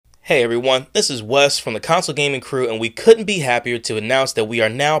Hey everyone, this is Wes from the Console Gaming Crew, and we couldn't be happier to announce that we are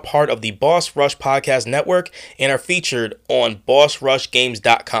now part of the Boss Rush Podcast Network and are featured on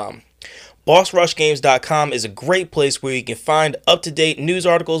BossRushGames.com. BossRushGames.com is a great place where you can find up-to-date news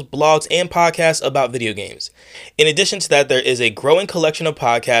articles, blogs, and podcasts about video games. In addition to that, there is a growing collection of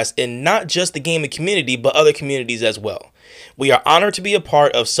podcasts in not just the gaming community, but other communities as well. We are honored to be a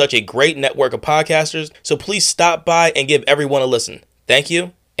part of such a great network of podcasters, so please stop by and give everyone a listen. Thank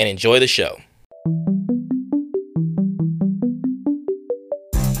you, and enjoy the show.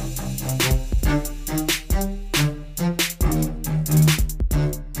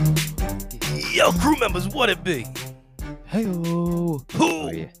 Yo, crew members, what it be? Hey-o. Who?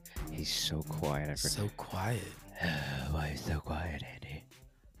 Oh, yeah. He's so quiet. So quiet. Why is so quiet, Andy?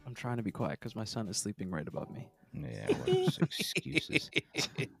 I'm trying to be quiet because my son is sleeping right above me. Yeah, well, excuses.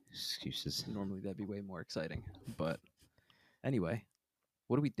 Excuses. Normally that'd be way more exciting. But anyway,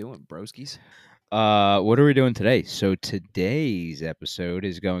 what are we doing, broskies? What are we doing today? So today's episode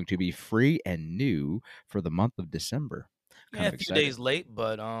is going to be free and new for the month of December. Yeah, a few days late,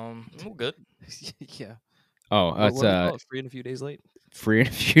 but we're good. Yeah. Oh, What that's do we call it? Free and a few days late? free and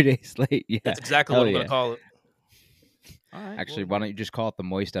a few days late. Yeah, That's exactly hell what I'm yeah. gonna call it. All right. Actually, well, why don't you just call it the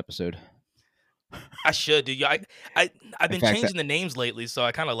moist episode? I should, dude. I've been fact, changing the names lately, so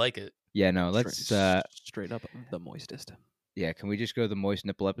I kind of like it. Yeah, no, let's straight up the moistest. yeah, can we just go the moist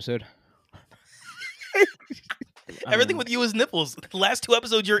nipple episode? Everything with you is nipples. The last two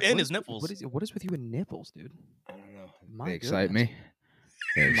episodes you're in what is nipples. What is with you and nipples, dude? I don't know. My They excite goodness. me.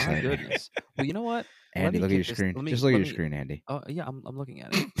 They My excite me. goodness. Well, you know what? Andy, me look at get your this- screen. let me- Just look at let your me- screen, Andy. Oh yeah, I'm looking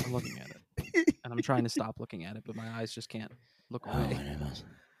at it. I'm looking at it, and I'm trying to stop looking at it, but my eyes just can't look Oh, away. my goodness.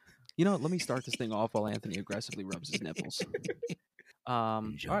 You know what? Let me start this thing off while Anthony aggressively rubs his nipples. All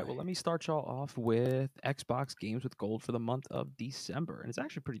right, well, let me start y'all off with Xbox Games with Gold for the month of December, and it's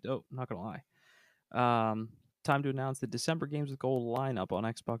actually pretty dope. I'm not gonna lie. Time to announce the December Games with Gold lineup on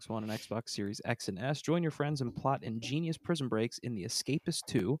Xbox One and Xbox Series X and S. Join your friends and plot ingenious prison breaks in The Escapist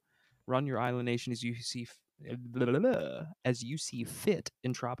 2. Run your island nation as you see fit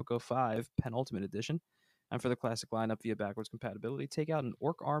in Tropico 5 Penultimate Edition. And for the classic lineup via backwards compatibility, take out an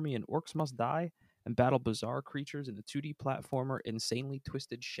orc army and Orcs Must Die and battle bizarre creatures in the 2D platformer Insanely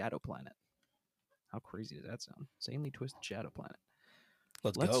Twisted Shadow Planet. How crazy does that sound? Insanely Twisted Shadow Planet.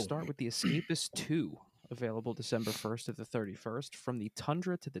 Let's Let's go. start with The Escapist 2, available December 1st to the 31st. From the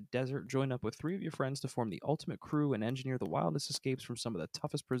tundra to the desert, join up with 3 of your friends to form the ultimate crew and engineer the wildest escapes from some of the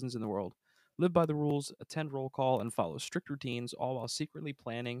toughest prisons in the world. Live by the rules, attend roll call, and follow strict routines, all while secretly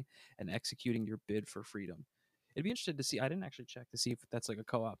planning and executing your bid for freedom. It'd be interesting to see. I didn't actually check to see if that's like a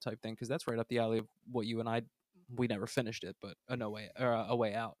co-op type thing, because that's right up the alley of what you and I. We never finished it, but a way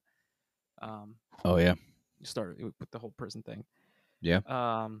out. Oh yeah. Started with the whole prison thing.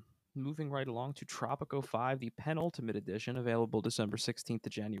 Yeah. Moving right along to Tropico 5, the penultimate edition, available December 16th to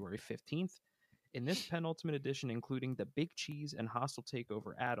January 15th. In this penultimate edition, including the Big Cheese and Hostile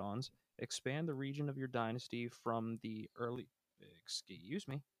Takeover add-ons, expand the region of your dynasty from the early... Excuse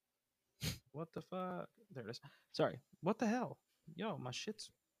me. What the fuck? There it is. Sorry. What the hell? Yo, my shit's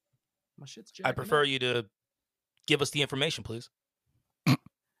jacking I prefer up. you to give us the information, please.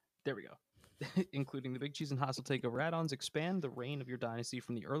 There we go. Including the Big Cheese and Hostile Takeover add-ons, expand the reign of your dynasty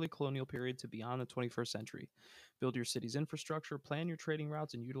from the early colonial period to beyond the 21st century. Build your city's infrastructure, plan your trading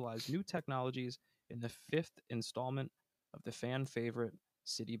routes, and utilize new technologies in the 5th installment of the fan favorite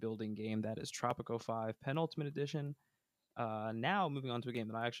city building game that is Tropico 5 Penultimate Edition. Now moving on to a game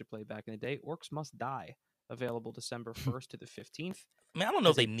that I actually played back in the day, Orcs Must Die, available December 1st to the 15th. I mean, I don't know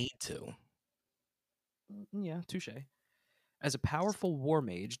if they need to. Yeah, touche. As a powerful war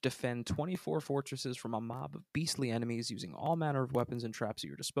mage, defend 24 fortresses from a mob of beastly enemies using all manner of weapons and traps at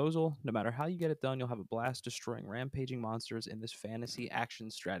your disposal. No matter how you get it done, you'll have a blast destroying rampaging monsters in this fantasy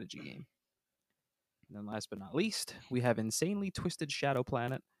action strategy game. And then last but not least, we have Insanely Twisted Shadow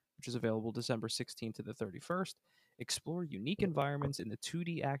Planet, which is available December 16th to the 31st. Explore unique environments in the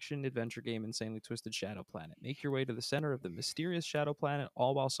 2D action adventure game Insanely Twisted Shadow Planet. Make your way to the center of the mysterious Shadow Planet,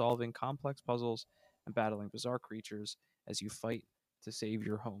 all while solving complex puzzles and battling bizarre creatures as you fight to save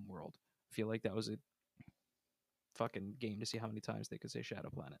your home world. I feel like that was a fucking game to see how many times they could say Shadow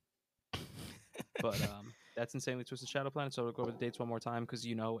Planet. But that's Insanely Twisted Shadow Planet, so I'll go over the dates one more time, because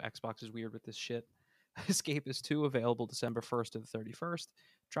you know Xbox is weird with this shit. Escapist 2, available December 1st to the 31st.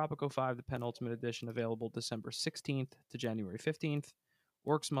 Tropico 5, the penultimate edition, available December 16th to January 15th.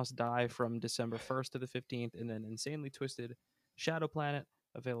 Orcs Must Die from December 1st to the 15th. And then Insanely Twisted Shadow Planet,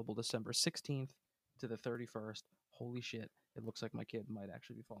 available December 16th to the 31st. Holy shit, it looks like my kid might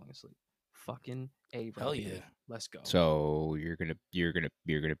actually be falling asleep. Fucking A, Hell baby. yeah. Let's go. So you're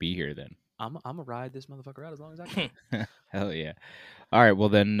gonna be here then. I'm gonna ride this motherfucker out as long as I can. Hell yeah. All right, well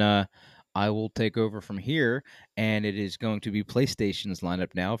then I will take over from here, and it is going to be PlayStation's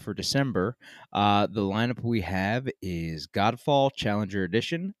lineup now for December. The lineup we have is Godfall Challenger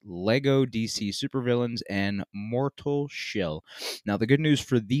Edition, Lego DC Supervillains, and Mortal Shell. Now, the good news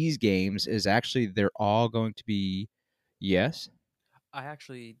for these games is actually they're all going to be yes. I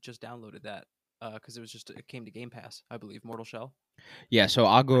actually just downloaded that because it came to Game Pass, I believe. Mortal Shell. Yeah, so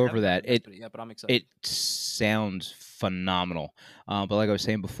I'll go I over haven't that. gotten to it yet, but I'm excited. It sounds phenomenal. But like I was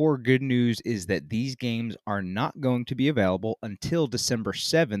saying before, good news is that these games are not going to be available until December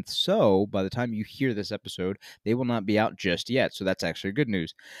 7th. So by the time you hear this episode, they will not be out just yet. So that's actually good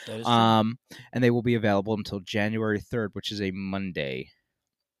news. That is true. And they will be available until January 3rd, which is a Monday.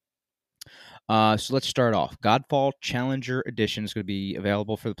 So let's start off. Godfall Challenger Edition is going to be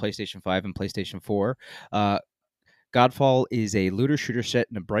available for the PlayStation 5 and PlayStation 4. Godfall is a looter shooter set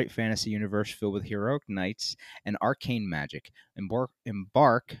in a bright fantasy universe filled with heroic knights and arcane magic. Embark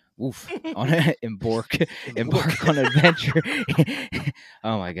on adventure.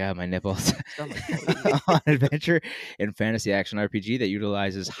 Oh my god, my nipples! On adventure in fantasy action RPG that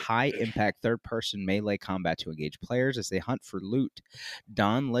utilizes high impact third person melee combat to engage players as they hunt for loot,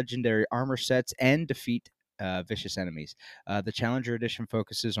 don legendary armor sets, and defeat vicious enemies. The Challenger Edition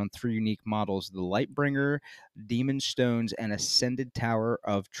focuses on 3 unique models: the Lightbringer, Demon Stones, and Ascended Tower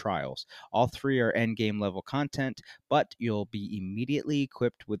of Trials. All 3 are endgame level content, but you'll be immediately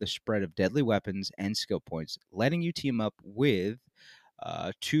equipped with a spread of deadly weapons and skill points, letting you team up with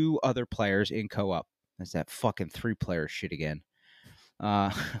 2 other players in co-op. That's that fucking 3-player shit again.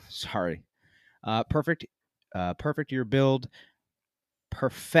 Sorry. Perfect your build.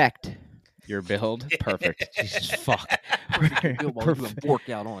 Perfect your build. Perfect. Jesus fuck. Work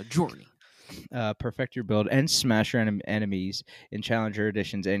out on a journey. Perfect your build and smash your enemies in Challenger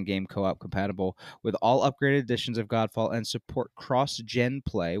Edition's endgame co-op compatible with all upgraded editions of Godfall and support cross-gen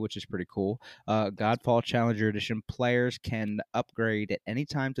play, which is pretty cool. Godfall Challenger Edition players can upgrade at any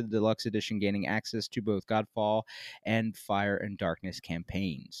time to the Deluxe Edition, gaining access to both Godfall and Fire and Darkness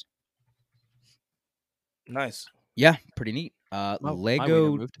campaigns. Nice. Yeah, pretty neat.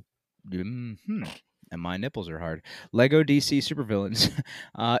 Lego. And my nipples are hard. Lego DC Supervillains.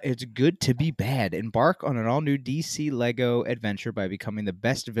 It's good to be bad. Embark on an all-new DC Lego adventure by becoming the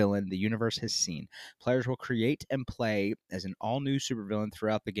best villain the universe has seen. Players will create and play as an all-new supervillain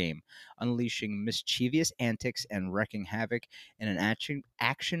throughout the game, unleashing mischievous antics and wreaking havoc in an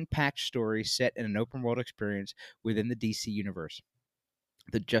action-packed story set in an open-world experience within the DC universe.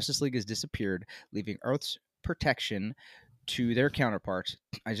 The Justice League has disappeared, leaving Earth's protection to their counterparts,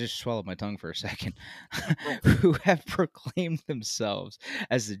 I just swallowed my tongue for a second, who have proclaimed themselves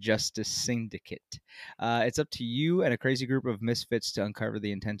as the Justice Syndicate. It's up to you and a crazy group of misfits to uncover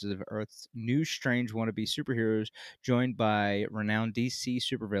the intentions of Earth's new strange wannabe superheroes, joined by renowned DC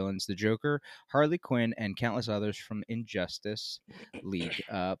supervillains, the Joker, Harley Quinn, and countless others from Injustice League.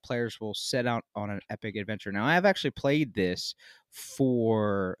 Players will set out on an epic adventure. Now, I have actually played this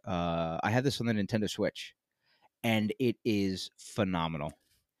for, I had this on the Nintendo Switch, and it is phenomenal.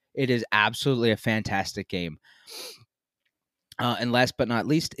 It is absolutely a fantastic game. And last but not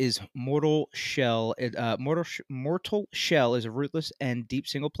least is Mortal Shell. Mortal Shell is a ruthless and deep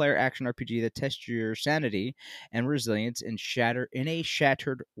single-player action RPG that tests your sanity and resilience in a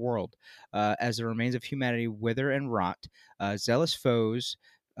shattered world. As the remains of humanity wither and rot, zealous foes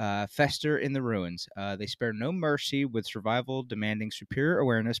fester in the ruins. They spare no mercy, with survival demanding superior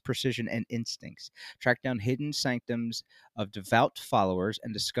awareness, precision, and instincts. Track down hidden sanctums of devout followers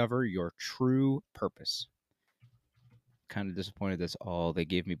and discover your true purpose. Kind of disappointed that's all they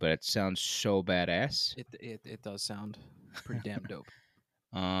gave me, but it sounds so badass. It does sound pretty damn dope.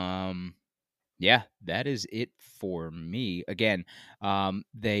 Yeah, that is it for me. Again,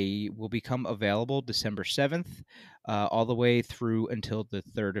 they will become available December 7th, all the way through until the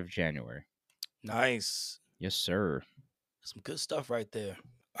 3rd of January. Nice. Yes, sir. Some good stuff right there.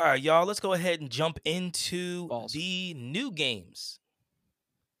 All right, y'all, let's go ahead and jump into Balls. the new games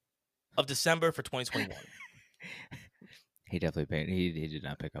of December for 2021. He definitely paid. He did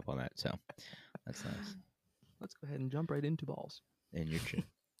not pick up on that, so that's nice. Let's go ahead and jump right into balls. And your chin.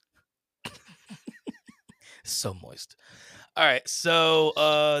 So moist. All right, so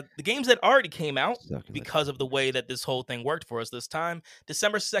the games that already came out, because of the way that this whole thing worked for us this time,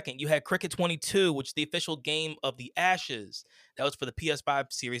 December 2nd, you had Cricket 22, which is the official game of the Ashes. That was for the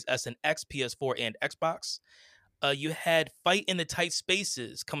PS5, Series S and X, PS4, and Xbox. You had Fight in the Tight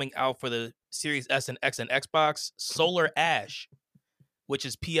Spaces coming out for the Series S and X and Xbox. Solar Ash, which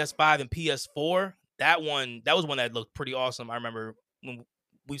is PS5 and PS4. That was one that looked pretty awesome. I remember when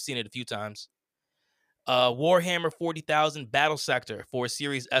we've seen it a few times. Warhammer 40,000 Battle Sector for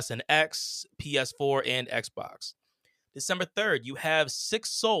Series S and X, PS4, and Xbox. December 3rd, you have Six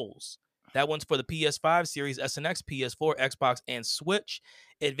Souls. That one's for the PS5, Series S and X, PS4, Xbox, and Switch.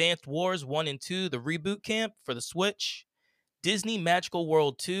 Advanced Wars 1 and 2, the Reboot Camp for the Switch. Disney Magical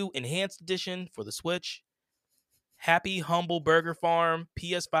World 2 Enhanced Edition for the Switch. Happy Humble Burger Farm,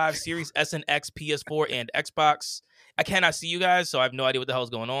 PS5, Series S and X, PS4, and Xbox. I cannot see you guys, so I have no idea what the hell is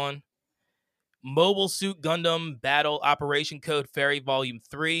going on. Mobile Suit Gundam Battle Operation Code Fairy Volume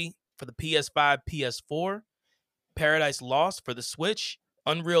 3 for the PS5, PS4. Paradise Lost for the Switch.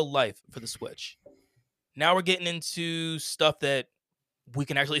 Unreal Life for the Switch. Now we're getting into stuff that we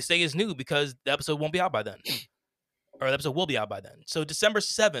can actually say is new because the episode won't be out by then. Or the episode will be out by then. So December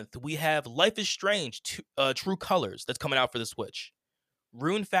 7th, we have Life is Strange True Colors that's coming out for the Switch.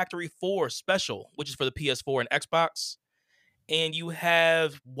 Rune Factory 4 Special, which is for the PS4 and Xbox. And you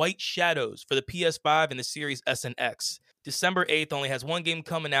have White Shadows for the PS5 and the Series S and X. December 8th only has one game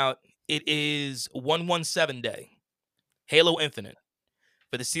coming out. It is 117 Day. Halo Infinite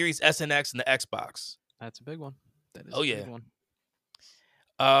for the Series S and X and the Xbox. That's a big one. That is a big one.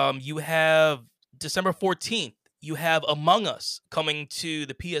 You have December 14th. You have Among Us coming to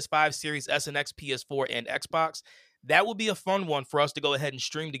the PS5, Series S and X, PS4, and Xbox. That would be a fun one for us to go ahead and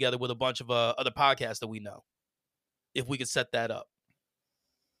stream together with a bunch of other podcasts that we know. If we could set that up.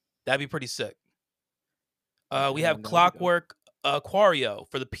 That'd be pretty sick. We have Clockwork Aquario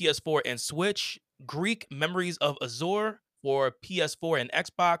for the PS4 and Switch. Greek Memories of Azure for PS4 and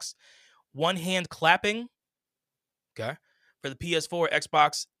Xbox. One Hand Clapping, okay, for the PS4,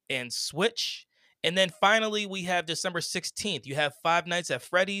 Xbox, and Switch. And then finally, we have December 16th. You have Five Nights at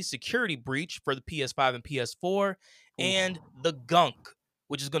Freddy's Security Breach for the PS5 and PS4. And The Gunk,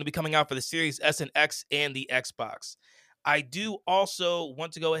 which is going to be coming out for the Series S and X and the Xbox. I do also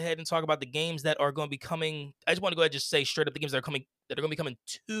want to go ahead and talk about the games that are going to be coming. I just want to go ahead and just say straight up the games that are going to be coming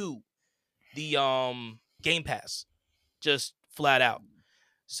to the Game Pass, just flat out.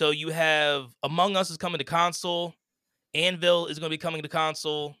 So you have Among Us is coming to console. Anvil is going to be coming to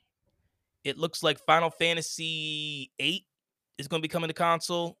console. It looks like Final Fantasy VIII is going to be coming to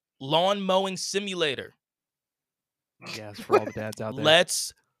console. Lawn Mowing Simulator. Yes, for all the dads out there.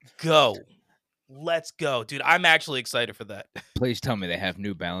 Let's go. Dude, I'm actually excited for that. Please tell me they have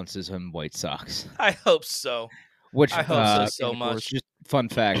New Balances and White Socks. I hope so. Which I hope so much. Just fun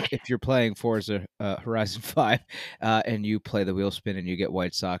fact, if you're playing Forza Horizon 5 and you play the wheel spin and you get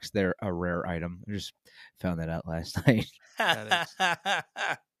White Socks, they're a rare item. I just found that out last night.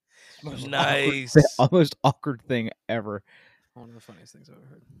 Nice. Almost awkward thing ever. One of the funniest things I've ever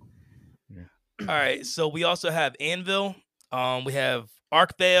heard. Yeah. All right, so we also have Anvil. We have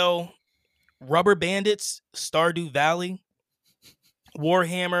Arkvale, Rubber Bandits, Stardew Valley,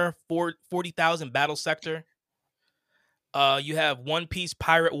 Warhammer 40,000 Battle Sector. You have One Piece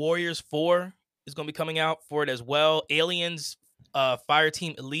Pirate Warriors 4 is going to be coming out for it as well. Aliens,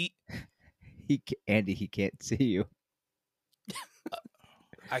 Fireteam Elite. Andy, he can't see you.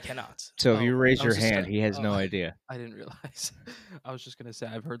 I cannot. So if you raise your was just hand, gonna- he has no idea. I didn't realize. I was just gonna say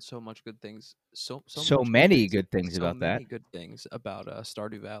I've heard so much good things. So So much many good things so about that. many good things about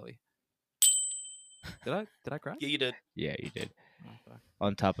Stardew Valley. Did I cry? Yeah, you did. Yeah, you did. Okay.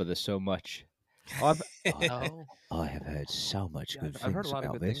 On top of the so much. Oh, I have heard so much yeah, good I've heard a things lot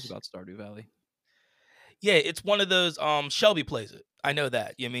of about good this. things about Stardew Valley. Yeah, it's one of those. Shelby plays it. I know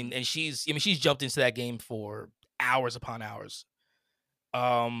that. And she's jumped into that game for hours upon hours.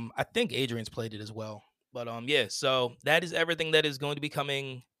 I think Adrian's played it as well. But yeah. So that is everything that is going to be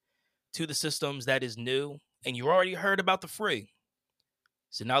coming to the systems that is new, and you already heard about the free.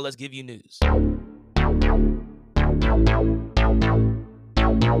 So now let's give you news.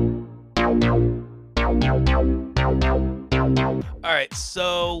 All right,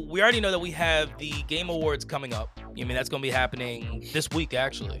 so we already know that we have the Game Awards coming up. That's going to be happening this week,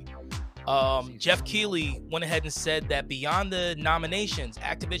 actually. Jeff Keighley went ahead and said that beyond the nominations,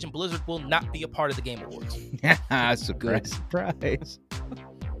 Activision Blizzard will not be a part of the Game Awards. Surprise.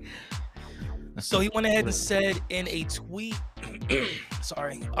 So he went ahead and said in a tweet,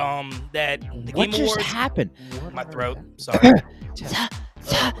 sorry, that the What Game just Awards. happened? My throat. Sorry.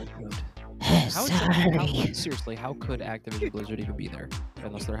 Seriously, how could Activision Blizzard even be there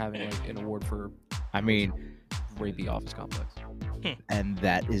unless they're having like an award for I mean, raid the office complex? and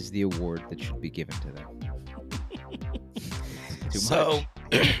that is the award that should be given to them. Too So,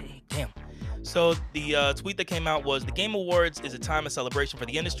 much. damn. So the tweet that came out was, the Game Awards is a time of celebration for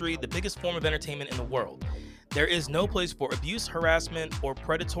the industry, the biggest form of entertainment in the world. There is no place for abuse, harassment, or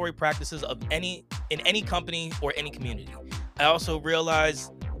predatory practices in any company or any community. I also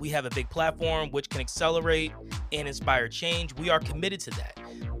realize we have a big platform which can accelerate and inspire change. We are committed to that,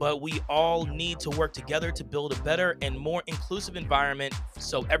 but we all need to work together to build a better and more inclusive environment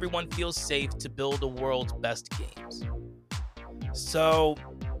so everyone feels safe to build the world's best games. So,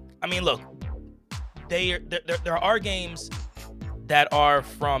 I mean, look, there are games that are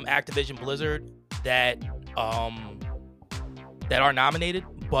from Activision Blizzard that are nominated,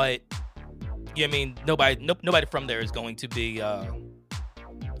 but you know what I mean, nobody from there is going to be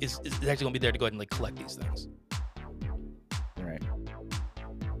is actually going to be there to go ahead and like collect these things. Right.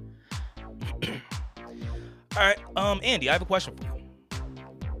 All right, Andy, I have a question for you.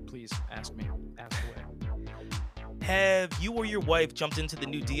 Please ask me. Ask away. Have you or your wife jumped into the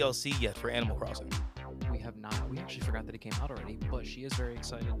new DLC yet for Animal Crossing? We have not. We actually forgot that it came out already, but she is very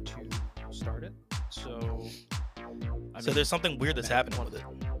excited to start it. So, So there's something weird that's happening with it.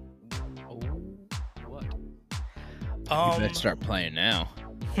 Oh, what? You better start playing now.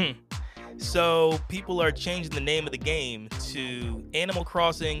 So people are changing the name of the game to Animal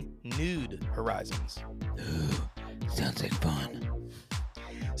Crossing Nude Horizons. Ooh, sounds like fun.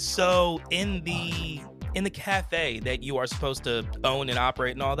 So in the cafe that you are supposed to own and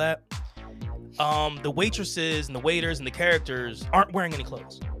operate and all that, the waitresses and the waiters and the characters aren't wearing any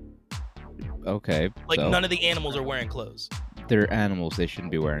clothes. Okay. Like so none of the animals are wearing clothes. they're animals. They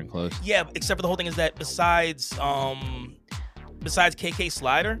shouldn't be wearing clothes. Yeah, except for the whole thing is that besides KK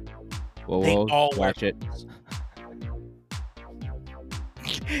Slider, Well, they we'll all watch wear it.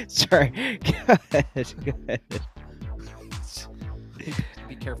 Sorry. Go ahead.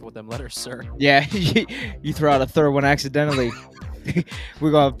 Be careful with them letters, sir. Yeah, you throw out a third one accidentally.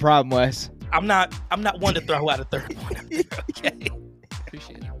 We're gonna have a problem, Wes. I'm not one to throw out a third one. Okay.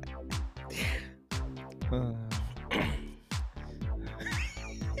 Appreciate it.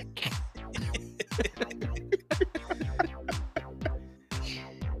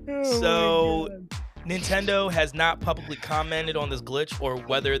 So Nintendo has not publicly commented on this glitch or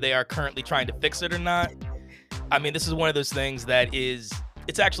whether they are currently trying to fix it or not. I mean, this is one of those things that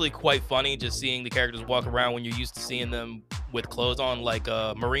it's actually quite funny just seeing the characters walk around when you're used to seeing them with clothes on, like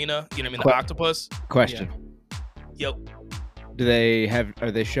Marina, you know what I mean, the octopus. Question. Yep.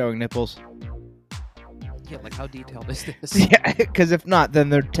 Are they showing nipples? Yeah, like how detailed is this? Yeah, because if not, then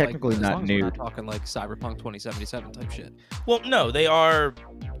they're technically as not long as we're nude. not talking like Cyberpunk 2077 type shit. Well, no, they are.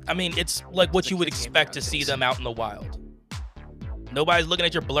 I mean, it's like what It's you like would kids' game expect to see nowadays. them out in the wild. Nobody's looking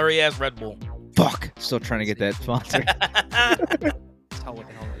at your blurry ass Red Bull. Fuck. Still trying to get that sponsor. Tell what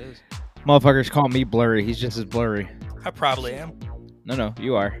the hell it is. Motherfuckers call me blurry. He's just as blurry. I probably am. No,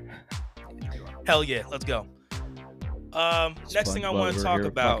 you are. Hell yeah, let's go. Next thing I SpongeBob want to over talk here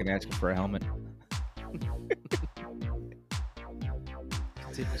about. fucking asking for a helmet.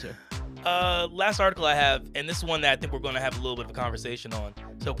 Continue, sir. Last article I have, and this is one that I think we're going to have a little bit of a conversation on.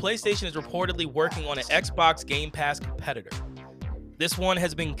 So PlayStation is reportedly working on an Xbox Game Pass competitor. This one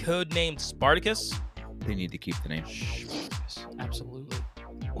has been codenamed Spartacus. They need to keep the name. Absolutely.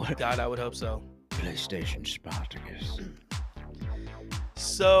 God, I would hope so. PlayStation Spartacus.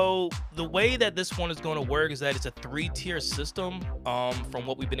 So the way that this one is going to work is that it's a 3-tier system. From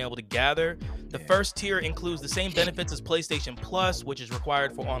what we've been able to gather, the first tier includes the same benefits as PlayStation Plus, which is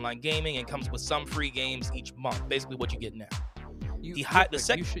required for online gaming and comes with some free games each month. Basically, what you get now. You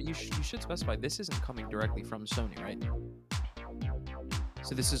should specify this isn't coming directly from Sony, right?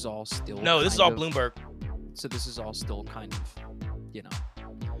 So this is all still. No, this is all kind of- Bloomberg. So this is all still kind of,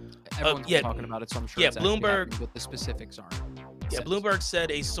 everyone's been yeah, talking about it, so I'm sure yeah, it's actually Bloomberg- happening, but the specifics aren't. Yeah, set. Bloomberg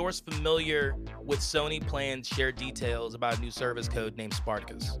said a source familiar with Sony plans shared details about a new service code named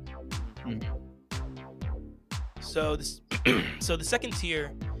Spartacus. So the second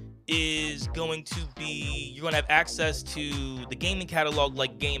tier is going to be, you're going to have access to the gaming catalog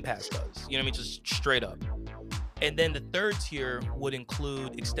like Game Pass does. You know what I mean? Just straight up. And then the third tier would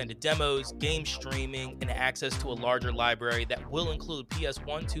include extended demos, game streaming, and access to a larger library that will include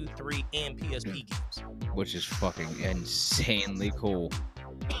PS1, 2, 3, and PSP games. Which is fucking insanely cool.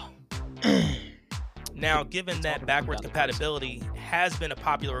 Now, given that backwards compatibility has been a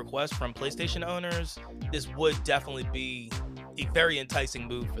popular request from PlayStation owners, this would definitely be a very enticing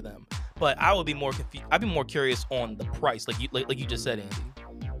move for them. But I would be more I'd be more curious on the price, like you just said, Andy.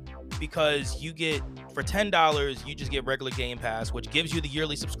 Because you get, for $10, you just get regular Game Pass, which gives you the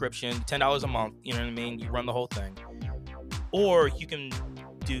yearly subscription, $10 a month, you know what I mean? You run the whole thing. Or you can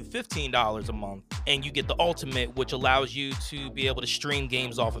do $15 a month and you get the Ultimate, which allows you to be able to stream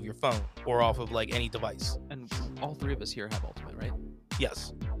games off of your phone or off of like any device. And all three of us here have Ultimate, right?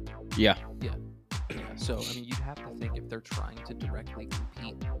 Yes. Yeah. Yeah. So I mean, you'd have to think if they're trying to directly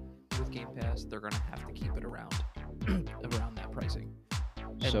compete with Game Pass, they're gonna have to keep it around that pricing.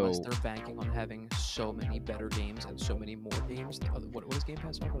 Unless So they're banking on having so many better games and so many more games. What does Game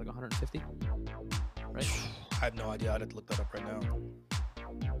Pass offer? Like 150? Right? I have no idea. I'd have to look that up right now.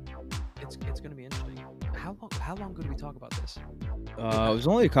 It's going to be interesting. How long could we talk about this? it was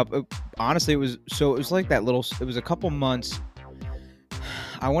only a couple. Honestly, it was like that little. It was a couple months.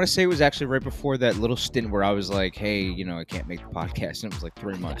 I want to say it was actually right before that little stint where I was like, hey, I can't make the podcast, and it was like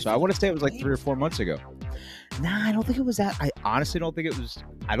 3 months. So I want to say it was like 3 or 4 months ago. Nah, I don't think it was that. I honestly don't think it was.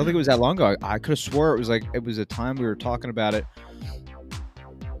 I don't think it was that long ago. I could have swore it was a time we were talking about it.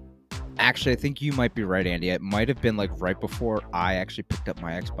 Actually, I think you might be right, Andy. It might have been like right before I actually picked up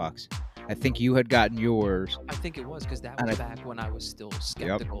my Xbox. I think you had gotten yours. I think it was because that was back when I was still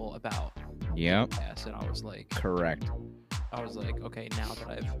skeptical about Game Pass, and I was like, correct. I was like, okay, now that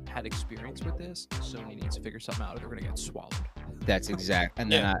I've had experience with this, Sony needs to figure something out, or they're gonna get swallowed. That's exact.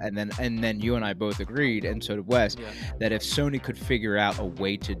 And then you and I both agreed, and so did Wes, that if Sony could figure out a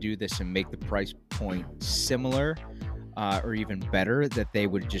way to do this and make the price point similar, or even better, that they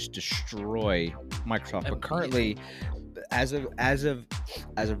would just destroy Microsoft. But currently, as of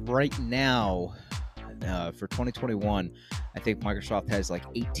right now, for 2021, I think Microsoft has like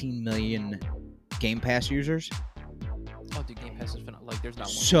 18 million Game Pass users. Oh, dude, Game Pass is like there's not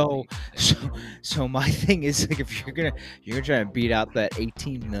one. So my thing is, like, if you're gonna try and beat out that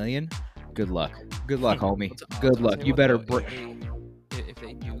 18 million, good luck, homie. Good luck. You better. If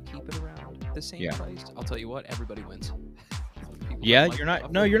they do keep it around the same price, I'll tell you what, everybody wins. Yeah, you're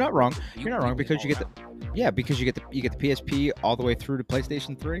not. No, you're not wrong. You're not wrong because you get the PSP all the way through to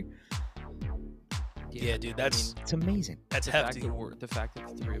PlayStation 3. Yeah, dude, it's amazing. That's hefty. The fact that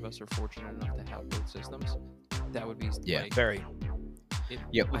the three of us are fortunate enough to have both systems, that would be very. With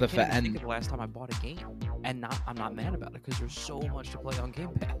I can't think of the last time I bought a game, and I'm not mad about it because there's so much to play on Game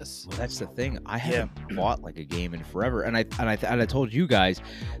Pass. Well, that's the thing. I haven't bought like a game in forever, and I told you guys,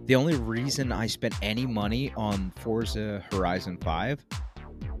 the only reason I spent any money on Forza Horizon 5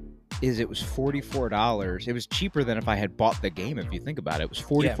 is it was $44. It was cheaper than if I had bought the game. If you think about it, it was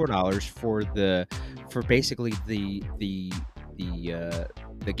 $44 for basically the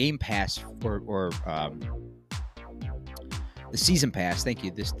Game Pass or the season pass. Thank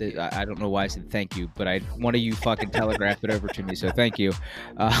you. I don't know why I said thank you, but one of you fucking telegraphed it over to me, so thank you.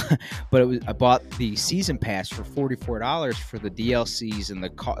 But I bought the season pass for $44 for the DLCs and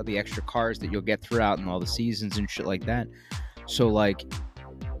the extra cars that you'll get throughout and all the seasons and shit like that. So like,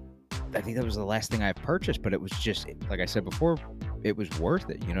 I think that was the last thing I purchased, but it was just, like I said before, it was worth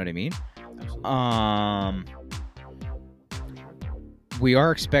it. You know what I mean? Absolutely. We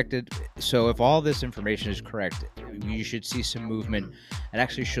are expected. So if all this information is correct, you should see some movement. It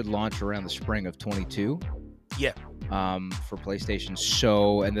actually should launch around the spring of 22. Yeah. For PlayStation.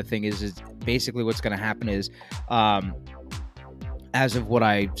 So, and the thing is basically what's going to happen is, as of what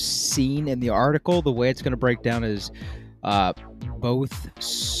I've seen in the article, the way it's going to break down is, both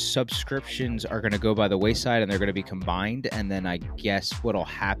subscriptions are going to go by the wayside and they're going to be combined. And then I guess what'll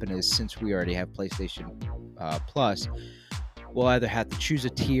happen is, since we already have PlayStation Plus, we'll either have to choose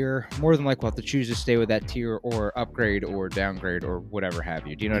a tier. More than likely, we'll have to choose to stay with that tier or upgrade or downgrade or whatever have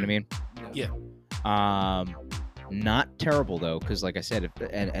you. Do you know what I mean? Yeah. Not terrible though, because like I said,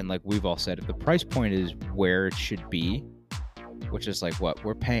 and like we've all said, if the price point is where it should be, which is like what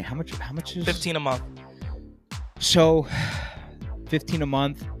we're paying, how much is $15 a month. So, $15 a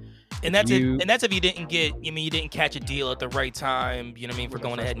month, and that's it. And that's if you didn't get. You didn't catch a deal at the right time. You know what I mean? For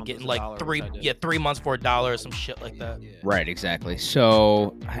going ahead and getting like 3 months for $1 or some shit like that. Yeah. Right, exactly.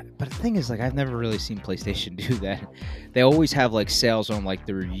 So, but the thing is, like, I've never really seen PlayStation do that. They always have like sales on like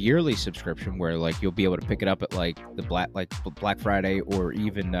their yearly subscription, where like you'll be able to pick it up at like the Black Friday or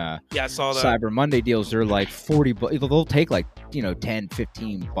even I saw that. Cyber Monday deals. They're like $40. They'll take like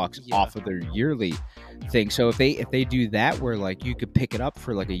 $10-15 off of their yearly thing. So if they do that, where like you could pick it up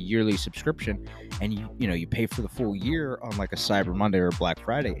for like a yearly subscription, and you pay for the full year on like a Cyber Monday or Black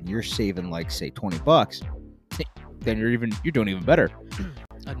Friday, and you're saving like say $20, then you're doing even better.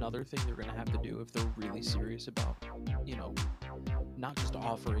 Another thing they're gonna have to do, if they're really serious about not just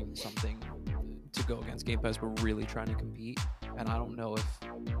offering something to go against Game Pass, but really trying to compete, and I don't know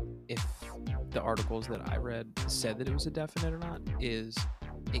if the articles that I read said that it was a definite or not, is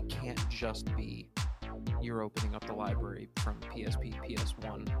it can't just be you're opening up the library from PSP,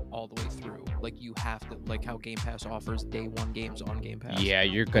 PS1 all the way through. Like, you have to, like how Game Pass offers day one games on Game Pass. Yeah,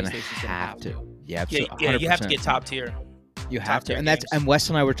 you're gonna have to. Yeah, you have to get top tier. You have to, and Wes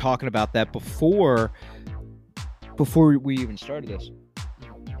and I were talking about that before we even started this.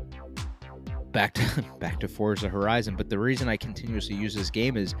 back to Forza Horizon. But the reason I continuously use this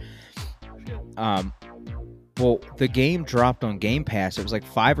game is, well, the game dropped on Game Pass. It was like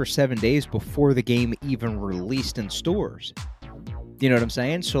 5 or 7 days before the game even released in stores. You know what I'm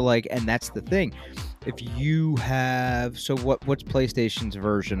saying? So like, and that's the thing. If you have, so what's PlayStation's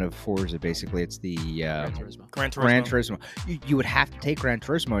version of Forza? Basically, it's the Gran Gran Turismo. You would have to take Gran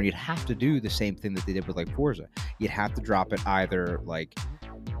Turismo and you'd have to do the same thing that they did with like Forza. You'd have to drop it either like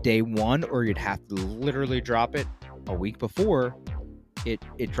day one, or you'd have to literally drop it a week before it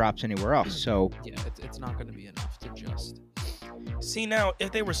drops anywhere else. So yeah, it's not going to be enough to just See, now,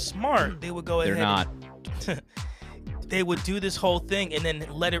 if they were smart, they would go ahead. they're not. They would do this whole thing and then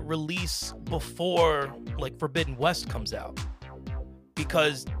let it release before like Forbidden West comes out,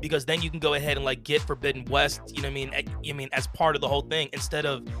 because then you can go ahead and like get Forbidden West, you know what I mean, as part of the whole thing, instead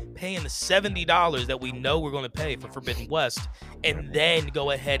of paying the $70 that we know we're going to pay for Forbidden West and then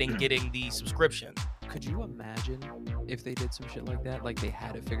go ahead and getting the subscription. Could you imagine if they did some shit like that? Like they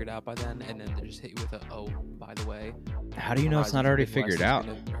had it figured out by then, and then they just hit you with oh, by the way. How do you know it's not already figured out?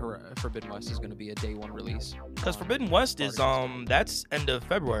 Forbidden West is going to be a day one release. Because Forbidden West is that's end of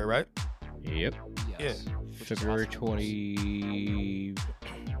February, right? Yep. Yes. February 20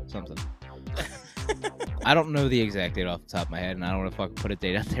 something. I don't know the exact date off the top of my head, and I don't want to fucking put a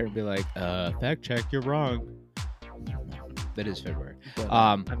date out there and be like, fact check, you're wrong. That is February. But,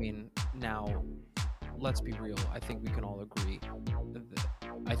 I mean, now, let's be real. I think we can all agree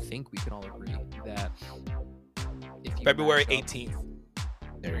that if you February match up- 18th.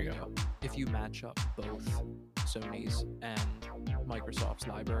 There you go. If you match up both Sony's and Microsoft's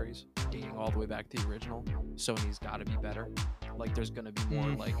libraries, dating all the way back to the original, Sony's got to be better. Like, there's going to be more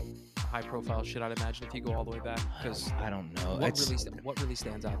like high-profile shit, I'd imagine, if you go all the way back. Because I don't know. what really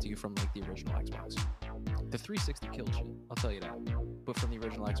stands out to you from like the original Xbox? The 360 killed shit, I'll tell you that. But from the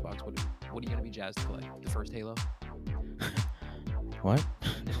original Xbox, what are you going to be jazzed to play? The first Halo? What?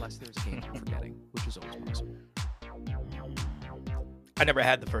 Unless there's a game I'm forgetting, which is always possible. I never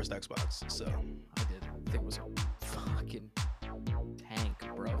had the first Xbox, so I did. I think it was a fucking tank,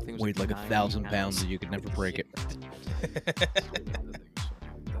 bro. I think it was Weighed like 1,000 pounds, and you could never break it. That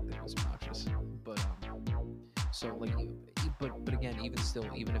thing was obnoxious. But so like, but again,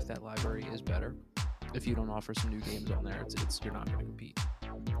 even if that library is better, if you don't offer some new games on there, it's you're not going to compete.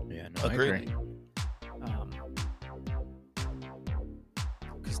 Yeah, no, I Agreed. agree.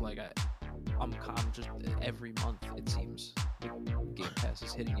 Because like I'm just every month it seems like Game Pass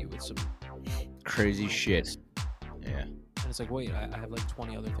is hitting you with some Crazy shit. Yeah. and it's like, wait, I have like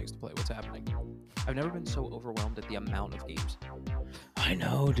 20 other things to play. What's happening? I've never been so overwhelmed at the amount of games. I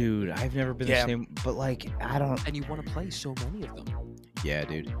know, dude. I've never been the same, but like, I don't. And you want to play so many of them. Yeah,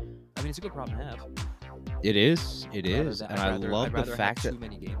 dude. I mean, it's a good problem to have. It is. It I'd rather is, that- and I'd I rather- love I'd the rather fact have that too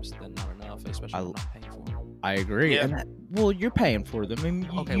many games than not enough, especially when I'm not paying for them. I agree. Yeah. And well, you're paying for them. I mean,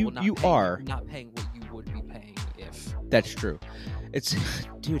 Okay, you well, not you paying, are. not paying what you would be paying if. That's true. It's,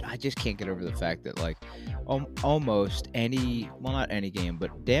 dude, I just can't get over the fact that like, almost any, well, not any game,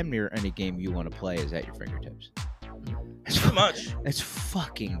 but damn near any game you want to play is at your fingertips. It's Pretty much. It's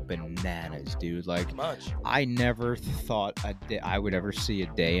fucking bananas, dude. Like, Pretty much. I never thought I would ever see a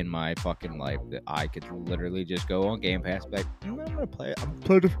day in my fucking life that I could literally just go on Game Pass, be like, I'm gonna play. I'm gonna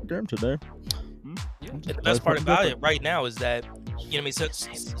play a different game today. Yeah. And the best part about it right now is that, you know what I mean,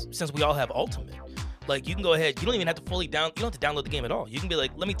 since we all have Ultimate, like you can go ahead, you don't even have to you don't have to download the game at all. You can be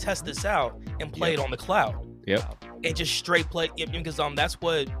like, let me test this out and play it on the cloud. Yep. And just straight play, because that's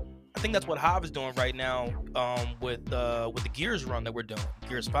what I think that's what Hob is doing right now, with the Gears run that we're doing,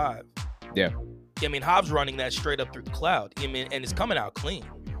 Gears 5. Yeah. I mean, Hob's running that straight up through the cloud. I mean, and it's coming out clean.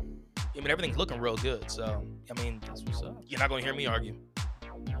 I mean, everything's looking real good. So, I mean, That's what's up. you're not gonna hear me argue.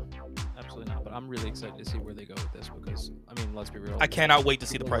 No, absolutely not. But I'm really excited to see where they go with this because, I mean, let's be real. I cannot wait to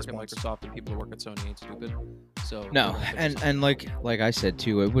see the People price who work points. at Microsoft and people who work at Sony ain't stupid. So No, they're gonna figure and like I said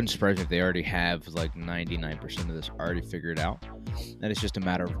too, it wouldn't surprise me if they already have like 99% of this already figured out, and it's just a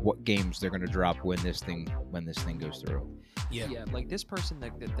matter of what games they're gonna drop when this thing goes through. Yeah. Yeah, like this person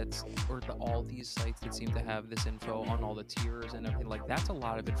that's or all these sites that seem to have this info on all the tiers and everything, like that's a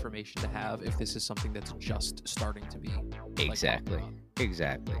lot of information to have if this is something that's just starting to be like, Exactly. talked about.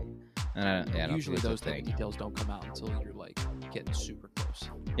 Exactly. And I don't Usually think those it's a thing. details don't come out until you're like getting super close.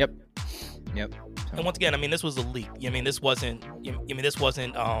 Yep. And once again, I mean, this was a leak. I mean, this wasn't. I mean, this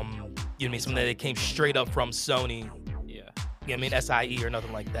wasn't. You know, what I mean, something that came straight up from Sony. Yeah. I mean, SIE or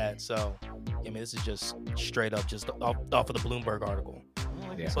nothing like that. So, I mean, this is just straight up, just off of the Bloomberg article. Well,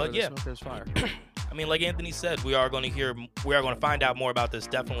 like Yeah. I said, But there's yeah. smoke, there's fire. I mean, like Anthony said, we are going to find out more about this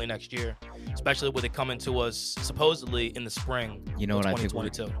definitely next year, especially with it coming to us supposedly in the spring. You know of what I think?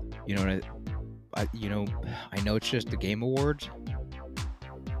 2022. You know what? I know it's just the Game Awards,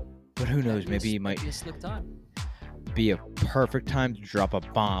 but who knows? Maybe it might be a slick time. be a perfect time to drop a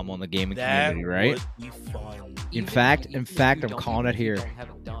bomb on the gaming community, right? Would be fun. In fact, I'm calling it here.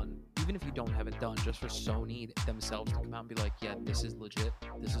 Even if you don't have it done, just for Sony themselves to come out and be like, yeah, this is legit.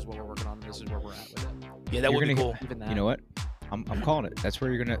 This is what we're working on. This is where we're at with it. Yeah, that would be cool. Even that. You know what? I'm calling it. That's where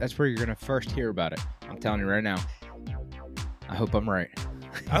you're gonna first hear about it. I'm telling you right now. I hope I'm right.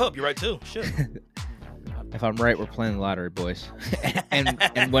 I hope you're right too. Shit. If I'm right, we're playing the lottery, boys.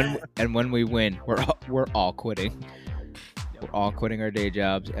 and when we win, we're all quitting. We're all quitting our day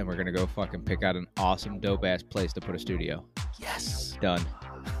jobs, and we're gonna go fucking pick out an awesome, dope ass place to put a studio. Yes. Done.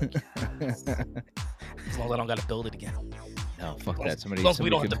 As long as I don't gotta build it again. No, fuck that. Somebody we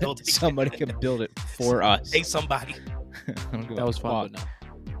don't have to build it again. Somebody can build it for us. Hey, somebody. That was fun, but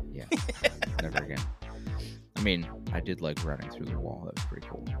no. Yeah. Never again. I mean, I did like running through the wall. That was pretty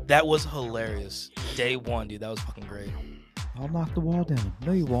cool. That was hilarious. Day one, dude. That was fucking great. I'll knock the wall down.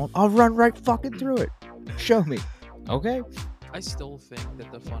 No, you won't. I'll run right fucking through it. Show me. Okay. I still think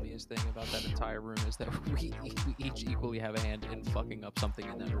that the funniest thing about that entire room is that we each equally have a hand in fucking up something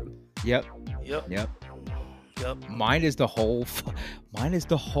in that room. Yep. Mine is the whole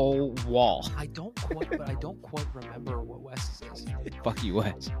wall. I don't quite remember what Wes's is. Fuck you,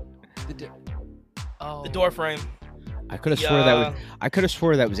 Wes. The door frame. I could have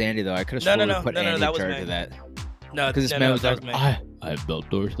swore that was Andy though. I could have sworn we put Andy in charge of that. No, because this man was like, I've built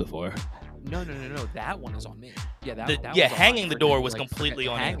doors before. No. That one is on me. Yeah, that was hanging the door was like, completely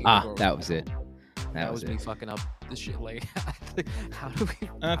on him. That was it. That was me fucking up the shit. Like, how do we?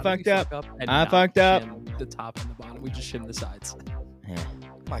 I fucked up. I fucked up. The top and the bottom. We just shim the sides. Yeah.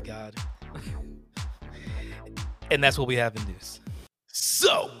 My God. And that's what we have in this.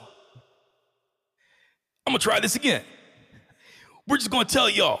 So, I'm gonna try this again. We're just gonna tell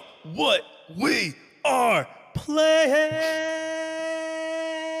y'all what we are playing.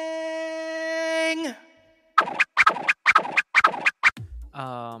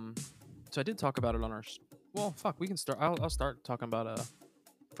 So I did talk about it on our. Well, fuck. We can start. I'll start talking about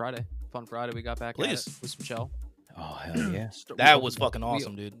Friday. Fun Friday. We got back at it with some shell. Oh hell yeah! That was fucking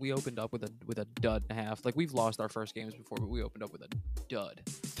awesome, dude. We opened up with a dud and a half. Like, we've lost our first games before, but we opened up with a dud.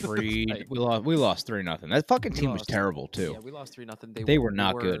 We lost 3-0. That fucking team was terrible too. Yeah, we lost 3-0. They were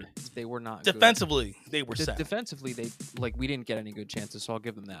not good. They were not defensively. Good. They were sad. Defensively, we didn't get any good chances, so I'll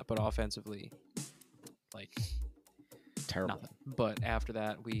give them that. But offensively, terrible. Nothing. But after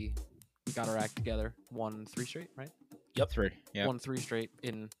that, we got our act together. Won 3 straight, right? Yep, 3. Yeah. Won 3 straight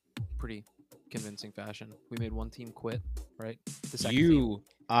in pretty convincing fashion. We made one team quit, right? The second team.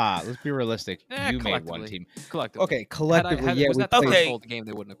 Let's be realistic. You made one team. Collectively. Okay, collectively, was that the first goal of the game,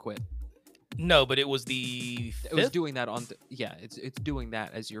 they wouldn't have quit. No, but it was the fifth? It was doing that on it's doing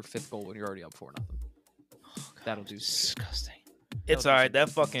that as your 5th goal when you're already up 4-0. That'll do disgusting. It's all right. That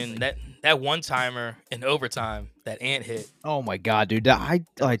fucking that one timer in overtime, that Ant hit. Oh my God, dude! I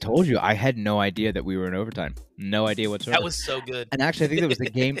told you I had no idea that we were in overtime. No idea whatsoever. That was so good. And actually, I think that was the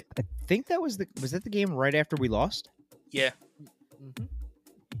game. I think that was that the game right after we lost. Yeah. Mm-hmm.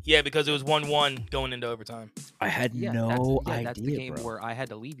 Yeah, because it was 1-1 going into overtime. I had no idea. That's the game where I had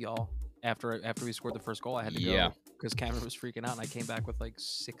to leave y'all after we scored the first goal. I had to go because Cameron was freaking out, and I came back with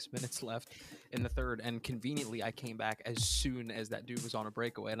 6 minutes left in the third. And conveniently, I came back as soon as that dude was on a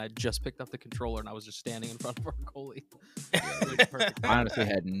breakaway, and I just picked up the controller, and I was just standing in front of our goalie. I honestly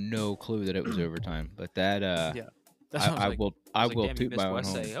had no clue that it was overtime, but that I will toot my own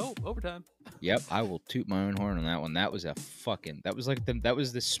horn. Say, overtime. Yep, I will toot my own horn on that one. That was that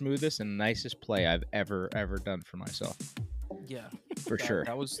was the smoothest and nicest play I've ever done for myself. Yeah, for sure.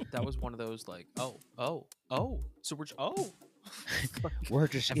 That was one of those so we're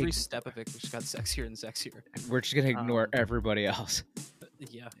just every step of it just got sexier and sexier. We're just gonna ignore everybody else.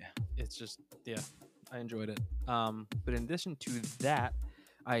 Yeah, it's just I enjoyed it. But in addition to that,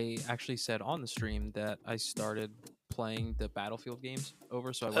 I actually said on the stream that I started playing the Battlefield games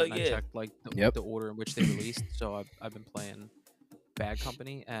over, so I went and I checked the order in which they released. So I've been playing Bad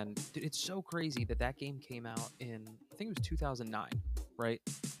Company, and it's so crazy that game came out in, I think it was 2009, right?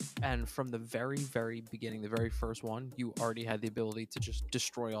 And from the very, very beginning, the very first one, you already had the ability to just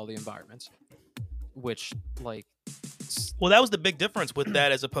destroy all the environments, which well, that was the big difference with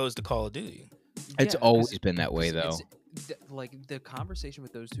that as opposed to Call of Duty. It's always been that way, though. The conversation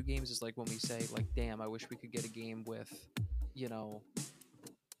with those two games is like when we say, damn, I wish we could get a game with,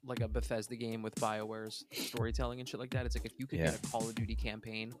 a Bethesda game with BioWare's storytelling and shit like that. It's like if you could get a Call of Duty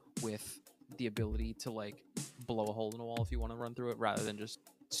campaign with the ability to blow a hole in the wall if you want to run through it rather than just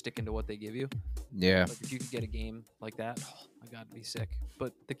sticking to what they give you. Yeah. If you could get a game like that, oh my God, it'd be sick.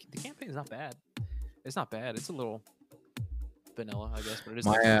 But the campaign is not bad. It's not bad. It's a little vanilla, I guess, but it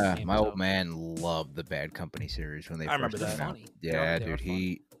is. My old man loved the Bad Company series when they I remember first that. came out. Funny. Yeah, They are dude,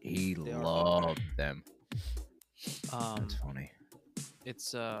 funny. he They are loved them. That's funny.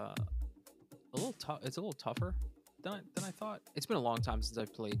 It's a little tough. It's a little tougher than I thought. It's been a long time since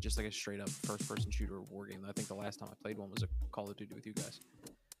I've played just like a straight up first person shooter war game. I think the last time I played one was a Call of Duty with you guys.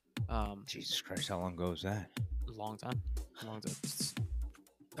 Jesus Christ, how long ago was that? A long time. It's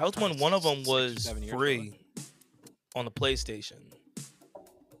That was when one of them 6 or was 7 years free on the PlayStation.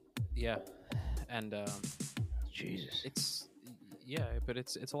 yeah, and Jesus. but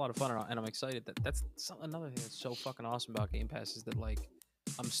it's a lot of fun, and I'm excited that's another thing that's so fucking awesome about Game Pass is that like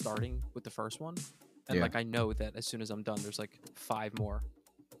I'm starting with the first one, and Yeah. like I know that as soon as I'm done, there's like 5 more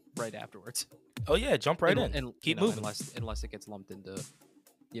right afterwards. Oh yeah, jump right in. and Keep you know, moving. unless it gets lumped into,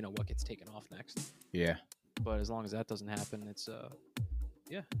 what gets taken off next. Yeah. But as long as that doesn't happen, it's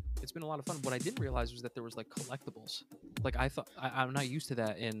it's been a lot of fun. What I didn't realize was that there was like collectibles. Like I thought, I'm not used to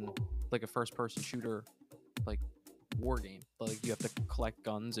that in like a first-person shooter, like war game. Like you have to collect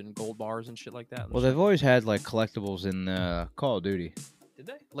guns and gold bars and shit like that. Well, they've always had like collectibles in Call of Duty. Did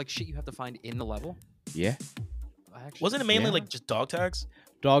they? Like shit you have to find in the level? Yeah. I actually Wasn't it mainly Yeah. like just dog tags?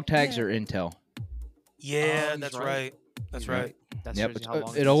 Dog tags Yeah. or intel. Yeah, he's that's right. right. That's He's right. That Yep. shows you how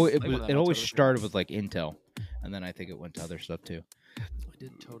long It always played one of them. it I always totally started with like intel, and then I think it went to other stuff too. forgot. I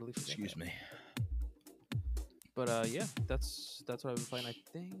did totally forget. Excuse that. me. But yeah, that's what I've been playing. I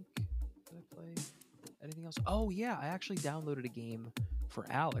think did I play anything else? Oh yeah, I actually downloaded a game for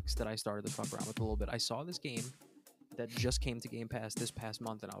Alex that I started to fuck around with a little bit. I saw this game that just came to Game Pass this past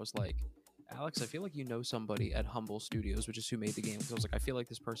month, and I was like, Alex, I feel like you know somebody at Humble Studios, which is who made the game. Because I was like, I feel like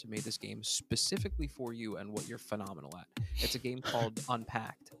this person made this game specifically for you and what you're phenomenal at. It's a game called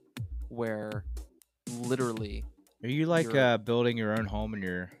Unpacked, where literally Are you like You're- building your own home and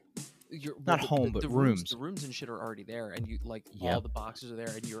your? you're Not home, but rooms. The rooms and shit are already there, and you like Yep. all the boxes are there,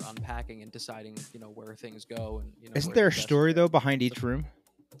 and you're unpacking and deciding, where things go, and Isn't where there a the best story fit. though behind each room?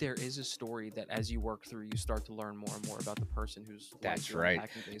 There is a story that as you work through, you start to learn more and more about the person who's. That's you're right.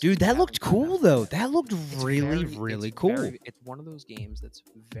 unpacking things Dude, with. that You looked haven't done cool that though. yet. That looked It's really, very- really it's cool. It's one of those games that's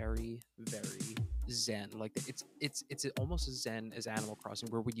very, very zen. Like it's almost as zen as Animal Crossing,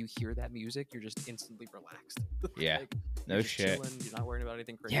 where when you hear that music, you're just instantly relaxed. Yeah. Like, No you're just shit. chilling, you're not worrying about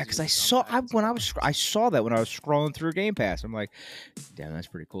anything crazy. Yeah, because you're I just saw unpacking when I stuff. was I saw that when I was scrolling through Game Pass. I'm like, damn, that's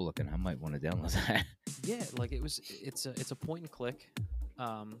pretty cool looking. I might want to download that. Yeah, like it's a point and click.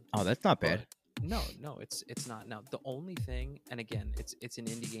 Oh, that's not bad. but no, it's not. Now the only thing, and again, it's an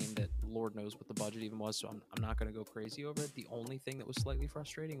indie game that Lord knows what the budget even was, so I'm not gonna go crazy over it. The only thing that was slightly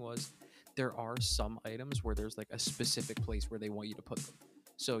frustrating was there are some items where there's like a specific place where they want you to put them.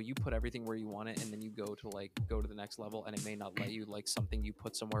 So you put everything where you want it, and then you go to the next level, and it may not let you. Like something you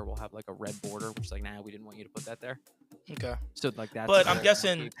put somewhere will have like a red border, which is like, nah, we didn't want you to put that there. Okay. So like that. But I'm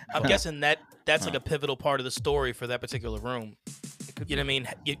guessing that's like Huh. a pivotal part of the story for that particular room. It could You know what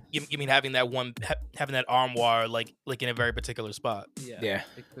I mean? You mean having that having that armoire like in a very particular spot. Yeah.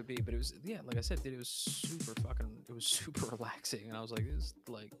 It could be, but it was like I said, dude, it was super relaxing, and I was like,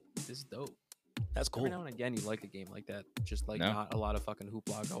 this is dope. That's Every cool. now and again, you like a game like that, just like No. not a lot of fucking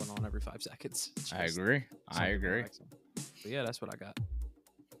hoopla going on every 5 seconds. It's I just agree. I something agree. relaxing. But yeah, that's what I got.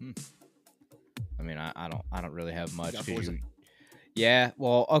 I mean, I don't really have much. got 'cause Forza? Yeah.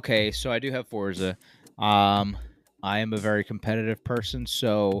 Well, okay. So I do have Forza. I am a very competitive person,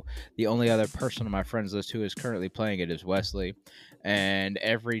 so the only other person on my friends list who is currently playing it is Wesley. And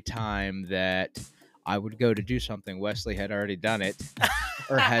every time that I would go to do something, Wesley had already done it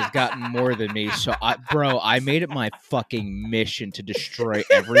or has gotten more than me. So, I made it my fucking mission to destroy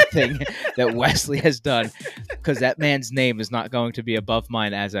everything that Wesley has done because that man's name is not going to be above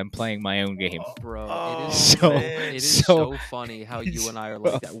mine as I'm playing my own game. Bro, Oh, it is So- so, it is so- so funny how you and I are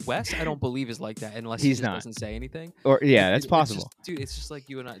like that. Wes, I don't believe is like that unless he He's just not. doesn't say anything. Or yeah, It- that's it's possible. just- dude. It's just like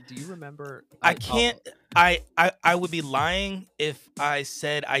you and I. Do you remember? I can't. I would be lying if I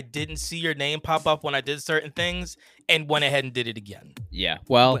said I didn't see your name pop up when I did certain things and went ahead and did it again. Yeah.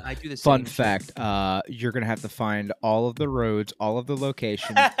 Well, I do the fun same shit. fact, you're gonna have to find all of the roads, all of the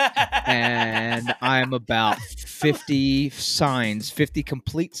locations, and I'm about 50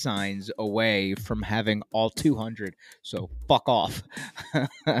 complete signs away from having all 200. So fuck off.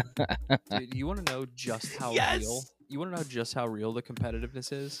 Dude, you want to know just how real? Yes! You want to know just how real the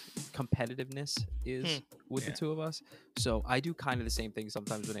competitiveness is? With the Yeah. two of us. So I do kind of the same thing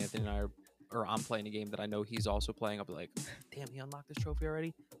sometimes when Anthony and I or I'm playing a game that I know he's also playing. I'll be like, damn, he unlocked this trophy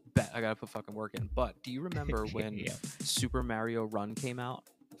already? Bet I gotta put fucking work in. But do you remember when Yeah. Super Mario Run came out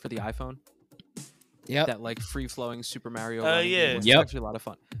for the iPhone? Yep. That like free flowing Super Mario. Oh, Run game yeah. was Yep. actually a lot of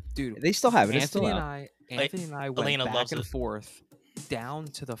fun. Dude, They still have it. It's still Anthony and I went Elena back loves and it. forth down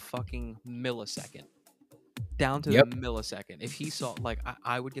to the fucking millisecond. Down to Yep. the millisecond. If he saw, like,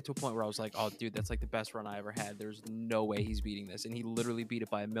 I would get to a point where I was like, oh, dude, that's like the best run I ever had. There's no way he's beating this. And he literally beat it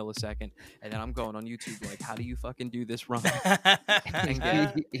by a millisecond. And then I'm going on YouTube, like, how do you fucking do this run?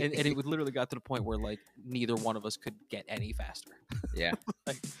 and it would literally got to the point where, like, neither one of us could get any faster. Yeah.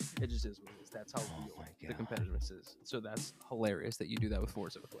 Like, it just is what it is. That's how real my the competitiveness is. So that's hilarious that you do that with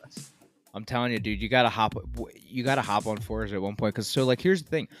Forza with Wes. I'm telling you, dude, you gotta hop on Forza at one point. Cause so like, here's the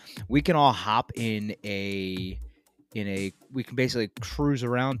thing, we can all hop in a, we can basically cruise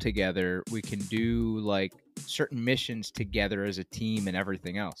around together. We can do like certain missions together as a team and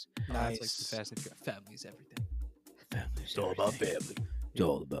everything else. That's like the Fast and Furious. Family's everything. It's all about family. It's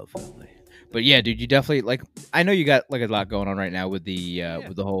all about family. But yeah, dude, you definitely like. I know you got like a lot going on right now with the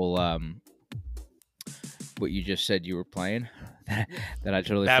with the whole what you just said you were playing. That I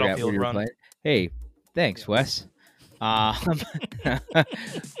totally forgot what you were playing. Hey, thanks, Wes. But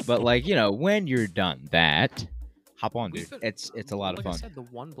like, you know, when you're done that, hop on, dude. It's a lot of fun. Like I said, the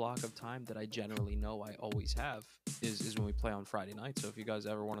one block of time that I generally know I always have is when we play on Friday night. So if you guys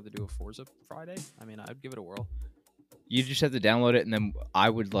ever wanted to do a Forza Friday, I mean, I'd give it a whirl. You just have to download it, and then I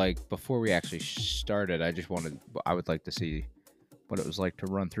would like, before we actually started, I would like to see what it was like to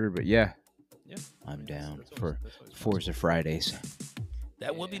run through. But yeah, I'm down for Forza Fridays.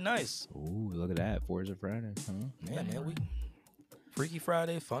 That would be nice. Ooh, look at that, Forza Fridays, huh? Yeah, man. We Freaky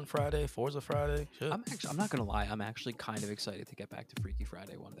Friday, Fun Friday, Forza Friday. Shit. I'm not gonna lie. I'm actually kind of excited to get back to Freaky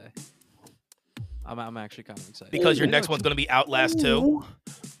Friday one day. I'm actually kind of excited Because your next one's gonna be Outlast 2.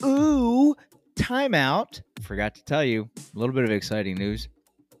 Ooh, timeout. Forgot to tell you a little bit of exciting news.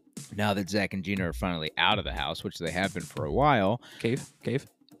 Now that Zach and Gina are finally out of the house, which they have been for a while. Cave.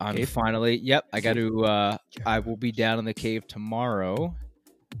 I'm Cave? finally. Yep, I got to. I will be down in the cave tomorrow,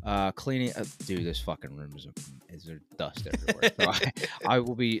 cleaning. Dude, this fucking room is there dust everywhere. So I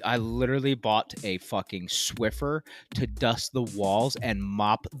will be. I literally bought a fucking Swiffer to dust the walls and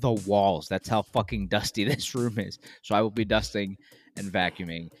mop the walls. That's how fucking dusty this room is. So I will be dusting and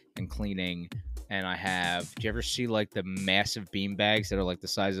vacuuming and cleaning. And I have. Do you ever see like the massive bean bags that are like the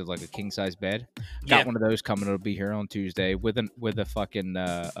size of like a king size bed? Got one of those coming. It'll be here on Tuesday with a fucking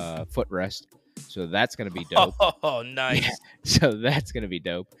footrest. So that's gonna be dope. Oh, nice. Yeah, so that's gonna be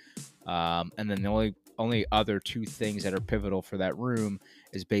dope. And then the only other two things that are pivotal for that room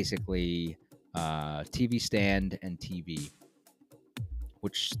is basically TV stand and TV,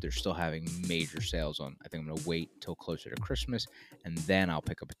 which they're still having major sales on. I think I'm gonna wait till closer to Christmas, and then I'll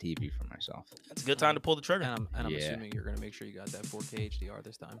pick up a TV for myself. That's a good time to pull the trigger. And I'm assuming you're gonna make sure you got that 4K HDR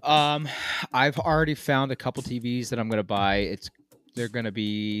this time. I've already found a couple TVs that I'm gonna buy. It's gonna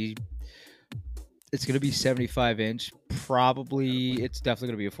be 75 inch. Probably, it's definitely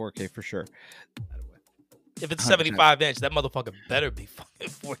gonna be a 4K for sure. If it's 75 inch, that motherfucker better be fucking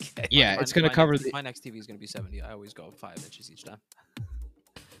 4K. Yeah, it's gonna cover my next TV is gonna be 70. I always go 5 inches each time.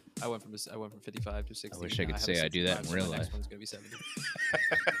 I went from 55 to 60. I wish I could say I do that in real life. Next one's gonna be 70.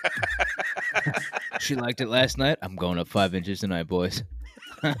 She liked it last night. I'm going up 5 inches tonight, boys.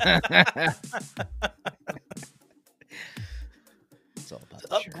 It's all about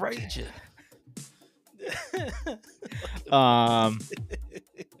the Upgrade you.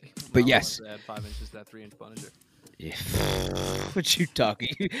 But yes. Add 5 inches to that 3-inch Punisher. Yeah. What you talking?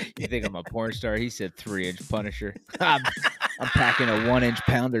 You think I'm a porn star? He said 3-inch Punisher. I'm packing a 1-inch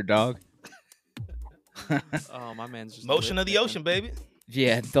pounder, dog. Oh, my man's just Motion of the ocean, baby.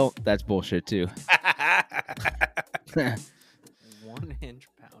 Yeah, that's bullshit too. 1-inch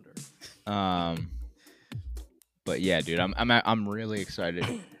pounder. But yeah, dude, I'm really excited.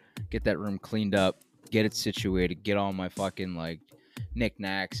 Get that room cleaned up, get it situated, get all my fucking like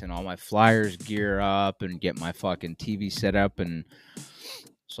knickknacks and all my flyers gear up, and get my fucking TV set up, and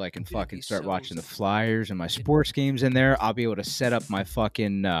so I can fucking start watching the Flyers and my sports games in there. I'll be able to set up my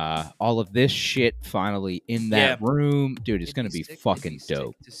fucking all of this shit finally in that room, dude. It's gonna be fucking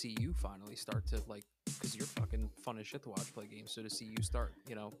dope to see you finally start to like, because you're fucking fun as shit to watch play games. So to see you start,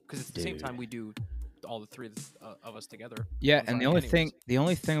 you know, because at the same time we do all the three of us together. Yeah, and the only thing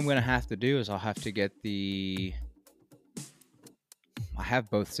I'm gonna have to do is I'll have to get I have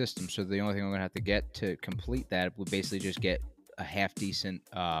both systems, so the only thing I'm gonna have to get to complete that would basically just get a half decent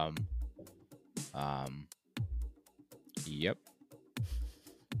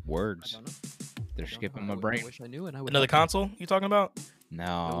words. They're skipping my brain. I wish I knew, and I would Another console you talking about?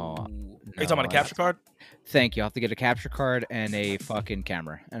 No. Are you talking about a capture card? Thank you. I'll have to get a capture card and a fucking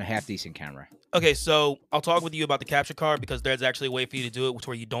camera, and a half decent camera. Okay, so I'll talk with you about the capture card, because there's actually a way for you to do it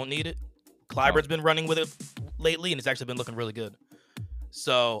where you don't need it. Clyburt's been running with it lately, and it's actually been looking really good.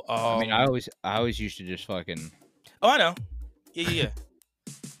 So I mean, I always used to just fucking oh, I know. Yeah.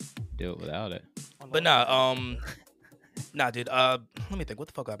 do it without it. But nah, dude. Let me think. What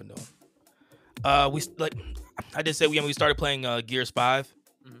the fuck I've been doing? I did say we started playing Gears 5.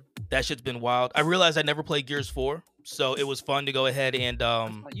 Mhm. That shit's been wild. I realized I never played Gears 4, so it was fun to go ahead and I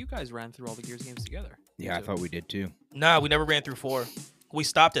thought you guys ran through all the Gears games together. Yeah, I thought we did too. nah, we never ran through 4. We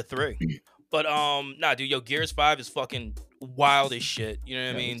stopped at 3. But nah, dude, yo, Gears 5 is fucking wild as shit. You know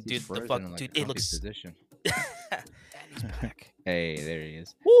what I mean, dude? The fuck, dude, it looks. Position. And he's back. Hey, there he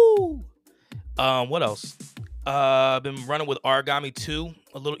is. Woo. What else? I've been running with Origami 2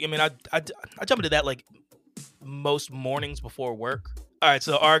 a little. I mean, I jump into that like most mornings before work. All right,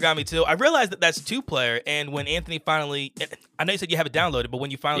 so Origami 2. I realized that that's 2-player, and when Anthony finally, I know you said you have it downloaded, but when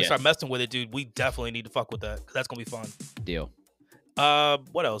you finally start messing with it, dude, we definitely need to fuck with that because that's gonna be fun. Deal.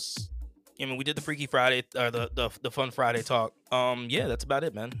 What else? I mean, we did the Freaky Friday or the Fun Friday talk. Yeah, that's about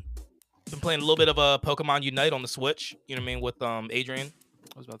it, man. Been playing a little bit of Pokemon Unite on the Switch. You know what I mean, with Adrian.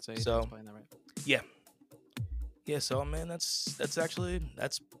 I was about to say. So- playing that right. Yeah, so man, that's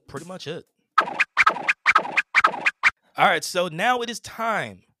pretty much it. All right, so now it is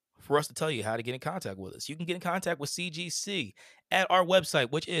time for us to tell you how to get in contact with us. You can get in contact with CGC at our website,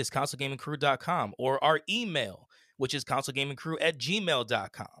 which is consolegamingcrew.com, or our email, which is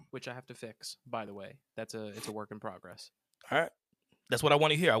consolegamingcrew@gmail.com. Which I have to fix, by the way. It's a work in progress. All right, that's what I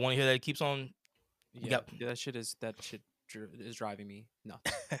want to hear. I want to hear that it keeps on. Yeah, that shit is driving me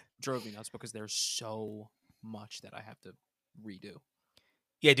nuts. Drove me nuts because there's so much that I have to redo.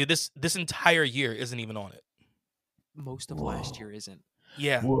 Yeah, dude, this entire year isn't even on it. Most of last year isn't.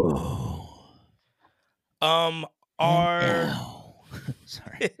 Yeah. Whoa. Our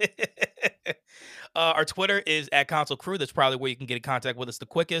Sorry. our Twitter is at Console Crew. That's probably where you can get in contact with us the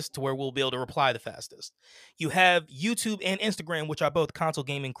quickest, to where we'll be able to reply the fastest. You have YouTube and Instagram, which are both Console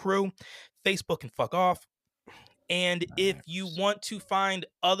Gaming Crew. Facebook can fuck off. And if you want to find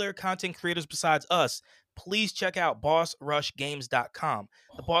other content creators besides us, please check out BossRushGames.com.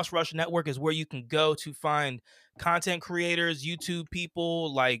 The Boss Rush Network is where you can go to find content creators, YouTube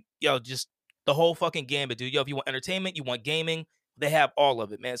people, like, yo, just the whole fucking gambit, dude. Yo, if you want entertainment, you want gaming, they have all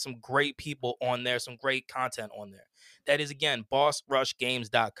of it, man. Some great people on there, some great content on there. That is, again,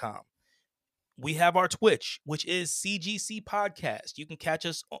 BossRushGames.com. We have our Twitch, which is CGC Podcast. You can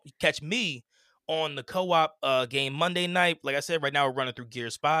catch me on the co-op game Monday night. Like I said, right now we're running through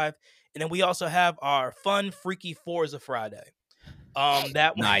Gears 5. And then we also have our fun, freaky Forza Friday.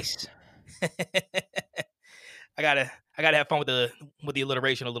 That one, Nice. I gotta have fun with the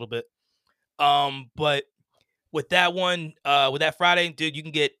alliteration a little bit. But with that one, with that Friday, dude, you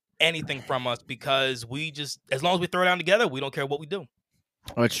can get anything from us because we just, as long as we throw it down together, we don't care what we do.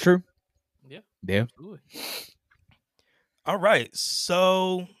 Oh, it's true. Yeah. Yeah. Absolutely. All right,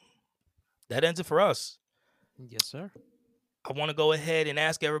 so that ends it for us. Yes, sir. I want to go ahead and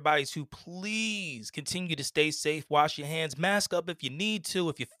ask everybody to please continue to stay safe, wash your hands, mask up if you need to,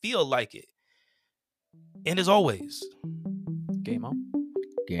 if you feel like it. And as always, Game on.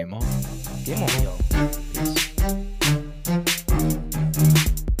 Game on. game on, y'all. Peace.